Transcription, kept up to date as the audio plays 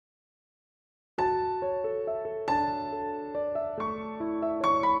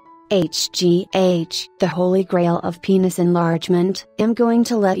HGH, the holy grail of penis enlargement. I'm going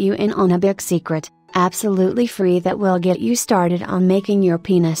to let you in on a big secret, absolutely free, that will get you started on making your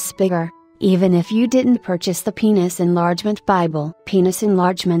penis bigger. Even if you didn't purchase the Penis Enlargement Bible. Penis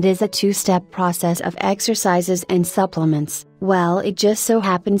enlargement is a two-step process of exercises and supplements. Well, it just so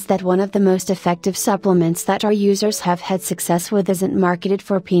happens that one of the most effective supplements that our users have had success with isn't marketed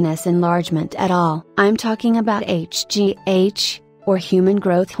for penis enlargement at all. I'm talking about HGH, or human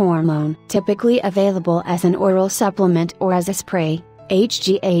growth hormone. Typically available as an oral supplement or as a spray,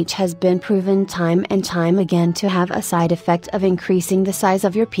 HGH has been proven time and time again to have a side effect of increasing the size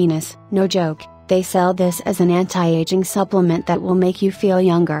of your penis. No joke, they sell this as an anti-aging supplement that will make you feel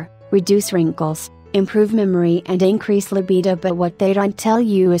younger, reduce wrinkles, improve memory and increase libido, but what they don't tell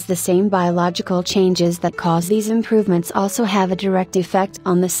you is the same biological changes that cause these improvements also have a direct effect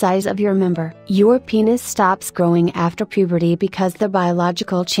on the size of your member. Your penis stops growing after puberty because the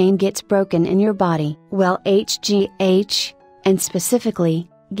biological chain gets broken in your body. Well, HGH, and specifically,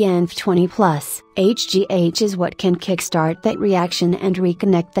 GANF20+, HGH is what can kickstart that reaction and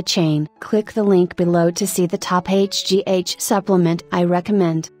reconnect the chain. Click the link below to see the top HGH supplement I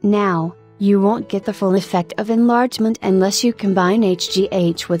recommend. Now, you won't get the full effect of enlargement unless you combine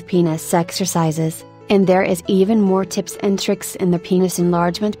HGH with penis exercises, and there is even more tips and tricks in the Penis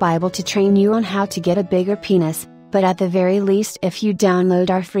Enlargement Bible to train you on how to get a bigger penis. But at the very least, if you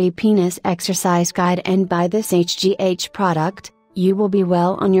download our free penis exercise guide and buy this HGH product, you will be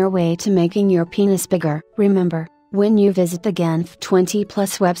well on your way to making your penis bigger. Remember, when you visit the GANF20+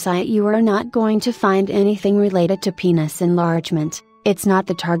 website, you are not going to find anything related to penis enlargement. It's not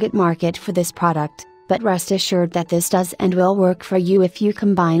the target market for this product, but rest assured that this does and will work for you if you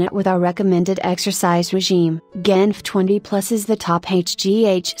combine it with our recommended exercise regime. GANF20+ is the top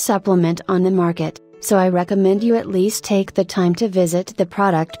HGH supplement on the market, so I recommend you at least take the time to visit the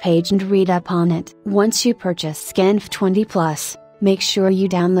product page and read up on it. Once you purchase GANF20+, make sure you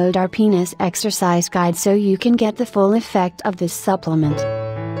download our penis exercise guide so you can get the full effect of this supplement.